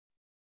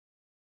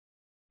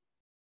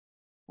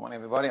Morning,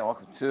 everybody, and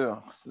welcome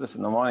to this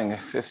in the morning.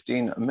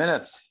 15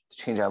 minutes to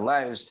change our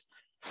lives.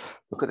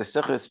 Look at the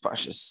Sichos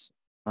Pashas,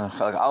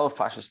 Chalak Aleph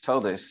Pashas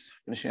Toldos.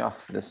 Finishing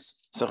off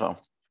this Sicha.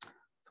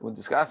 So we're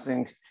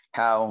discussing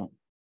how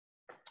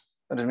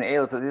it has been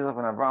able to Yitzchak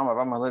and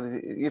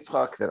Avraham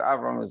Yitzchak, that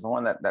Avraham is the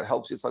one that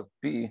helps Yitzchak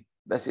be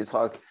best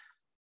Yitzchak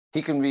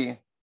he can be, and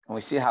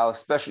we see how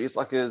special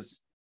Yitzchak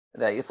is.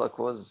 That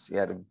Yitzchak he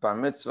had a bar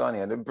mitzvah and he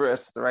had a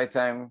bris at the right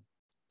time,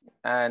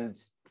 and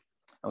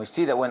we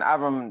see that when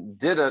Avram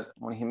did it,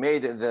 when he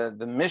made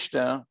the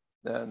Mishnah,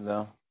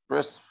 the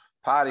bris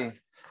party,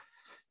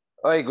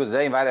 Oig was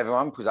there, invited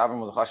everyone, because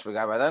Avram was a chashuv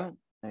guy by then.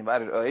 He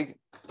invited Oig.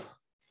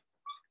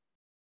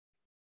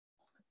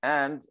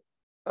 And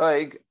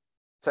Oig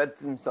said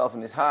to himself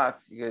in his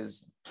heart, he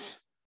goes,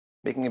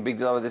 making a big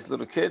deal with this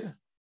little kid,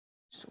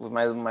 with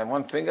my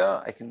one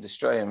finger, I can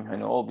destroy him,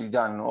 and it'll all be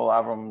done. All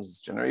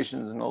Avram's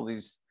generations and all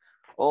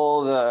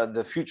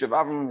the future of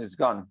Avram is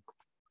gone.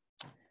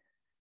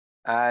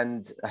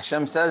 And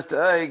Hashem says to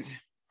Oig,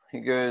 he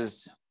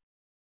goes,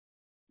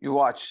 you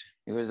watch.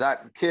 He goes,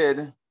 that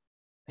kid,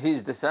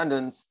 his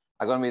descendants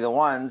are going to be the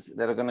ones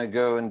that are going to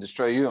go and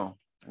destroy you.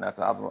 And that's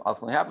how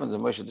ultimately happens,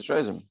 and Moshe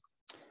destroys him.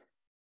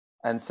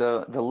 And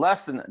so the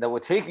lesson that we're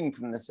taking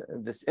from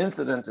this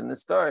incident in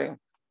this story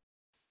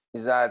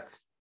is that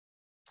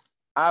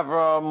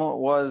Avram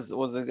was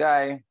a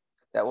guy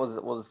that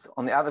was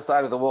on the other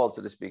side of the world,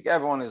 so to speak.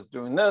 Everyone is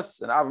doing this,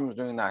 and Avram is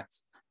doing that.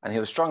 And he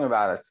was strong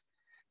about it.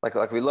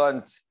 Like we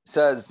learned,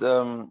 says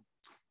that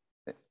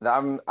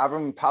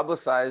Avram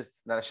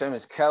publicized that Hashem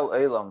is Kel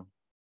Elam.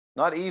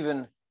 Not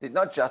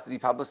just that he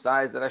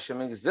publicized that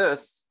Hashem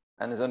exists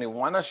and there's only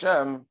one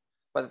Hashem,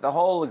 but that the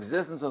whole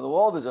existence of the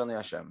world is only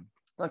Hashem.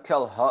 It's not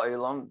Kel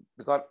Ha'elam,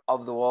 the God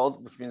of the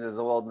world, which means there's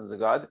a world and there's a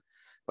God,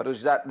 but it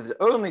was that there's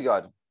only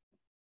God.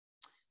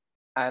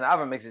 And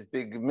Avram makes this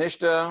big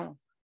mishnah,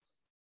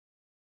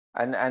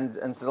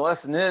 and so the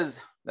lesson is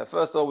that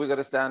first of all we got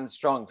to stand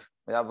strong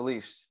with our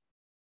beliefs.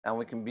 And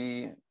we can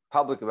be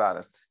public about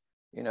it.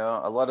 You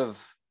know,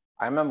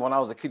 I remember when I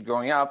was a kid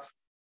growing up,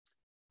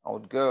 I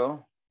would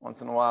go,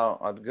 once in a while,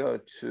 I'd go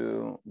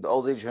to the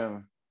old age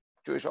home,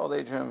 Jewish old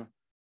age home,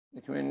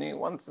 the community,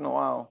 once in a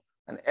while.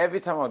 And every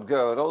time I'd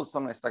go, it always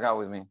something that stuck out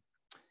with me.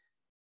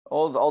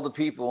 All the older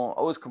people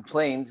always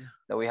complained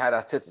that we had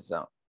our tzitzis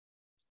out.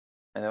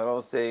 And they would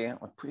always say,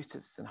 put your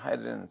tzitzis and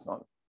hide it in.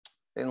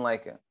 They didn't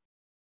like it.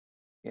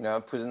 You know,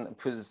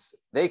 because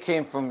they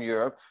came from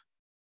Europe,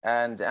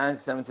 and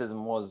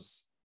anti-Semitism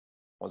was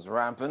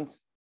rampant.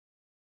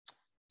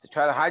 To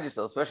try to hide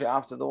yourself, especially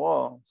after the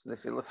war. So they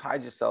say, let's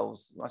hide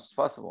yourselves as much as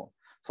possible.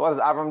 So what does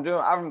Avram do?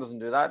 Avram doesn't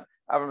do that.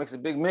 Avram makes a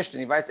big mission.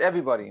 He invites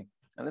everybody.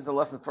 And this is a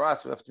lesson for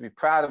us. We have to be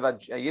proud of our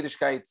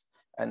Yiddishkeit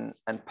and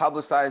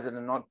publicize it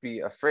and not be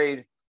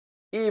afraid.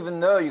 Even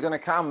though you're going to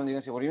come and you're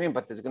going to say, what do you mean?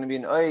 But there's going to be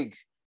an Oig,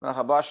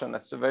 and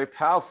that's very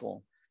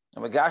powerful.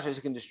 And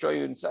Megashas can destroy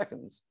you in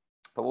seconds.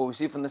 But what we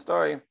see from the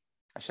story,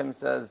 Hashem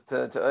says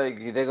to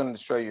Oig, they're going to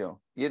destroy you.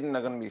 Yidden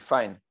are going to be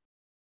fine.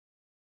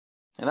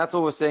 And that's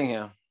what we're saying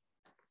here.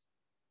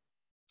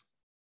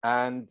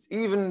 And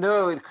even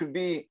though it could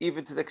be,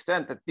 even to the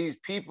extent that these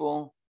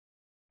people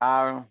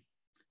are,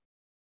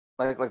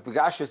 like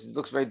Begashis, it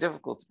looks very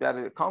difficult to be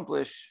able to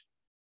accomplish,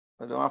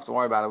 but don't have to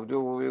worry about it. We do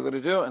what we're going to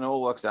do, and it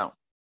all works out.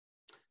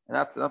 And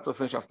that's what we'll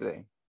finish off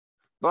today.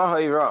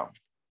 The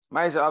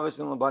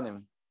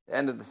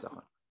end of the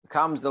Sikha.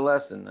 Comes the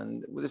lesson,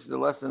 and this is the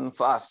lesson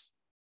for us.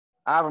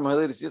 Avram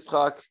Halidus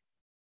Yitzchak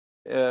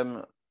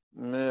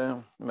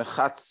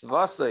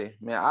mechatzvasei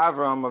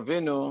me'Avram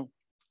Avinu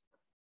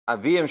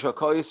Avim shall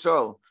call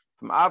Yisrael,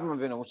 from Avram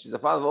Avinu, which is the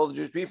father of all the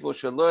Jewish people.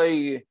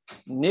 Shaloi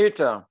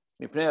nirta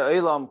mipnei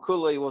Elam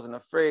kula. He wasn't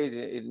afraid.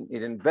 He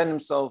didn't bend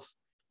himself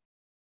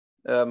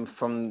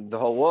from the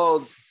whole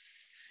world.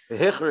 The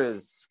Hichra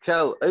is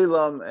Kel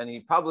Elam, and he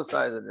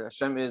publicized that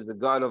Hashem is the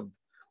God of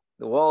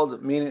the world,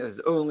 meaning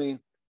there's only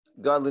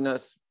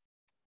godliness.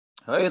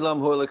 Elam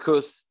hu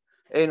lekus.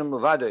 And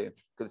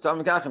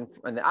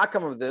the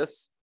outcome of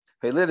this,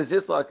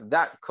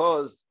 that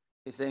caused,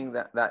 he's saying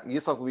that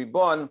Yitzchak will be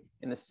born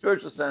in the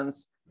spiritual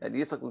sense, that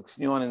Yitzchak will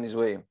continue on in his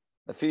way.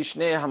 Like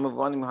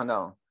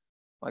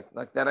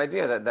that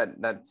idea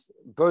that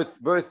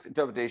both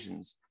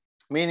interpretations.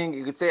 Meaning,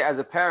 you could say as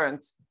a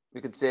parent,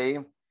 we could say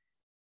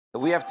that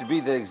we have to be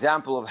the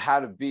example of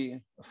how to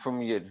be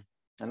from Yid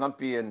and not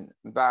be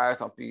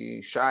embarrassed, not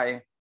be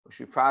shy. We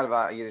should be proud of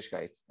our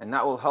Yiddishkeit, and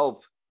that will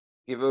help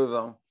give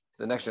over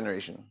the next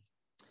generation.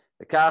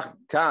 So to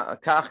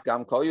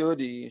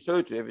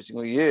every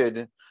single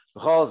Yid,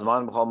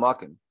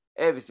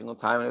 every single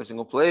time, every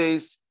single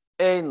place,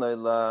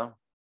 lahav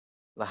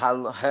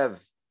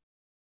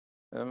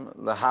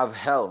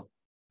hell.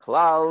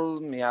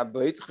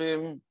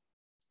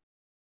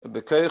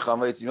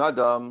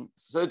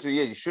 So to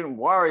Yid, you shouldn't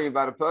worry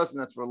about a person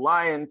that's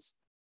reliant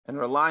and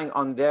relying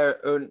on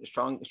their own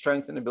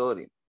strength and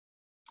ability.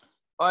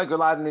 Oig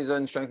relied on his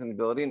own strength and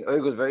ability, and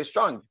Oig was very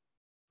strong.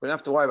 We don't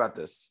have to worry about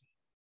this.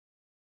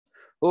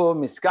 Because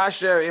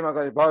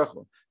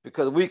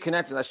we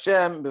connect with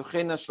Hashem,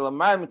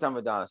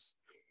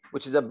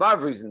 which is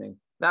above reasoning.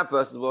 That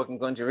person is working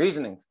according to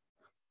reasoning.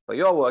 But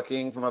you're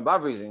working from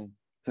above reasoning,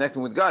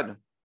 connecting with God.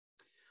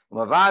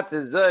 Not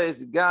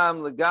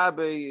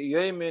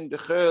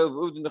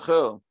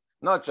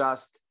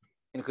just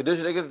in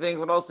Kedusha things,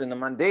 but also in the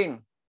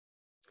mundane.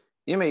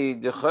 You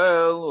take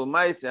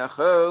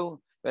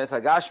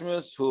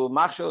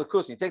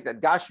that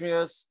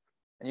Gashmius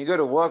and you go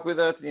to work with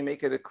it, and you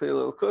make it a clear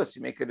little kus,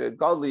 you make it a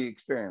godly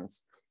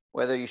experience.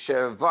 Whether you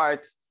share a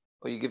vart,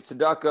 or you give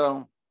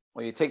tzedakah,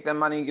 or you take that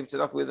money and give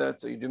tzedakah with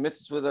it, or you do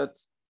mitzvahs with it,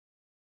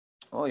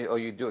 or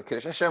you do a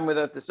Kiddush Hashem with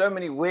it. There's so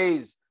many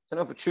ways and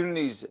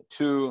opportunities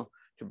to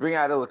bring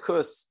out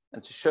Elikus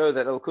and to show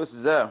that Elikus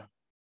is there.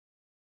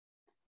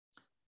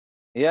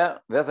 Yeah,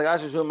 which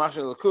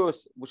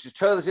is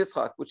Toldos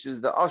Yitzchak, which is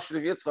the offshoot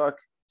of Yitzchak.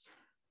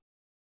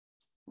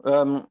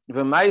 The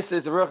Maisa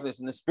is a ruchnis,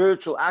 in the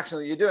spiritual action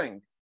that you're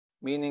doing,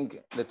 meaning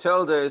the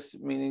Toldos,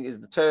 meaning is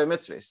the Torah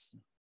mitzvahs.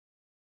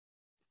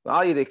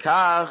 And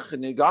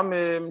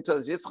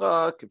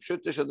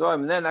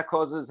then that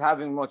causes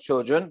having more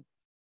children.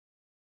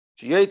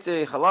 Not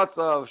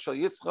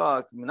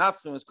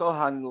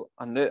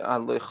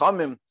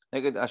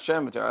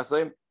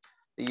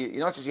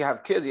just you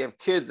have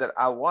kids that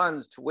are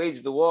ones to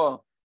wage the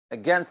war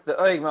against the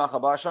Oig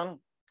Malchabashan,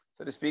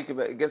 so to speak,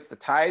 against the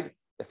tide.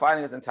 They're fighting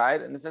against the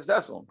tide and they're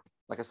successful.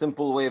 Like a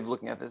simple way of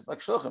looking at this, like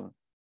shluchim.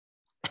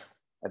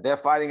 They're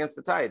fighting against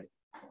the tide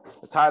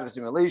of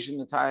assimilation,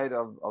 the tide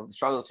of the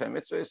struggle of Torah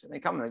mitzvahs, and they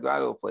come and they go out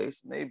to a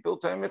place and they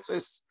build Torah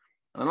mitzvahs,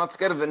 and I'm not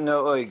scared of it.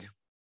 No Oig.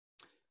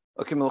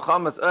 Okay,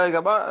 milchamas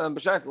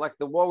Oig, like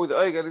the war with the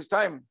Oig at his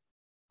time,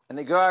 and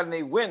they go out and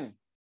they win,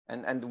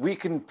 and we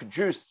can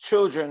produce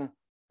children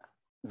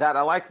that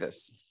are like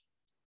this.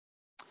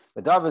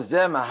 And this is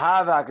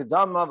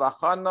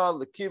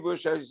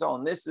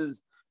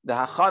the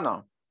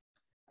hachana,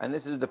 and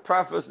this is the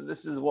preface.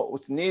 This is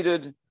what's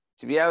needed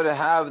to be able to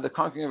have the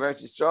conquering of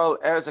Eretz Yisrael,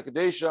 Eretz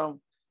HaKadosh,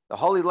 the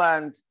Holy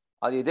Land,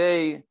 Al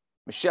Yedei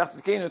Mashiach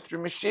Tzidkenu, through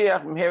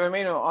Mashiach, Mimher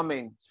Amenu,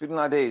 Amen. Speaking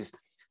nowadays, so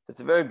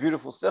it's a very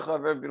beautiful sikha, a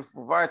very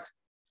beautiful vart,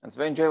 and it's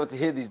very enjoyable to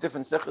hear these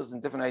different sikhas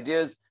and different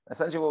ideas. And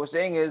essentially, what we're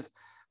saying is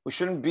we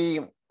shouldn't be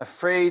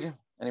afraid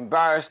and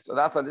embarrassed.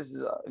 That's why this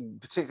is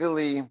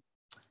particularly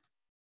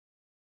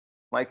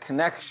my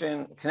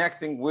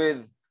connecting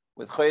with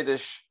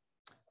Chodesh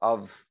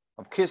of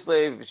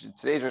Kislev, which is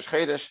today's Rosh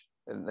Chodesh.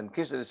 And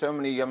Kislev, there's so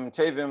many Yom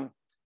Tovim,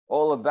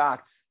 all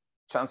about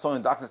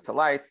transforming darkness to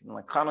light, and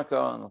like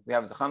Hanukkah, and we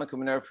have the Hanukkah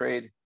menorah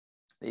parade.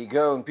 There you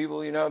go, and people,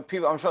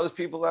 I'm sure there's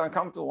people that are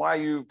uncomfortable. Why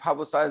are you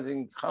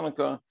publicizing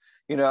Hanukkah?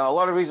 A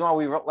lot of reasons why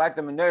we light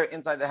the menorah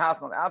inside the house,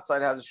 not outside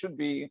the house. It should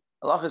be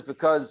halach is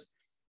because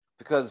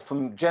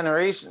from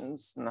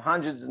generations and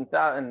hundreds and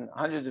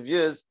hundreds of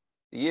years,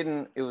 the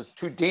Yidden, it was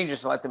too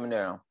dangerous to light the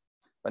menorah.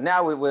 But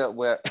now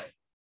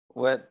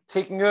we're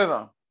taking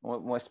over.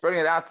 We're spreading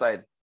it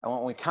outside. And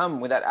when we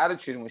come with that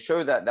attitude and we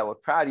show that we're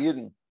proud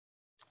Yidden,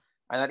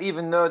 and that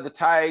even though the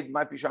tide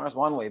might be showing us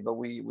one way, but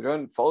we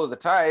don't follow the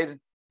tide,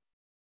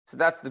 so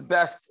that's the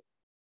best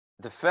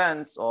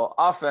defense or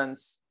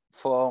offense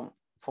for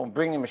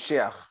bringing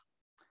Mashiach.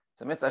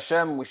 So Mitzvah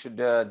Hashem, we should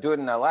do it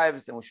in our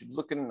lives, and we should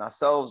look in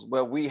ourselves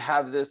where we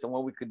have this and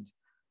where we could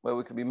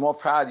be more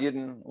proud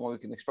Yidden, where we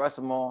can express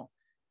it more.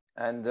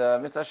 And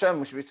Mitzvah Hashem,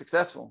 we should be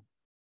successful.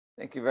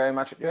 Thank you very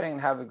much for joining,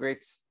 and have a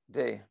great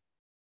day.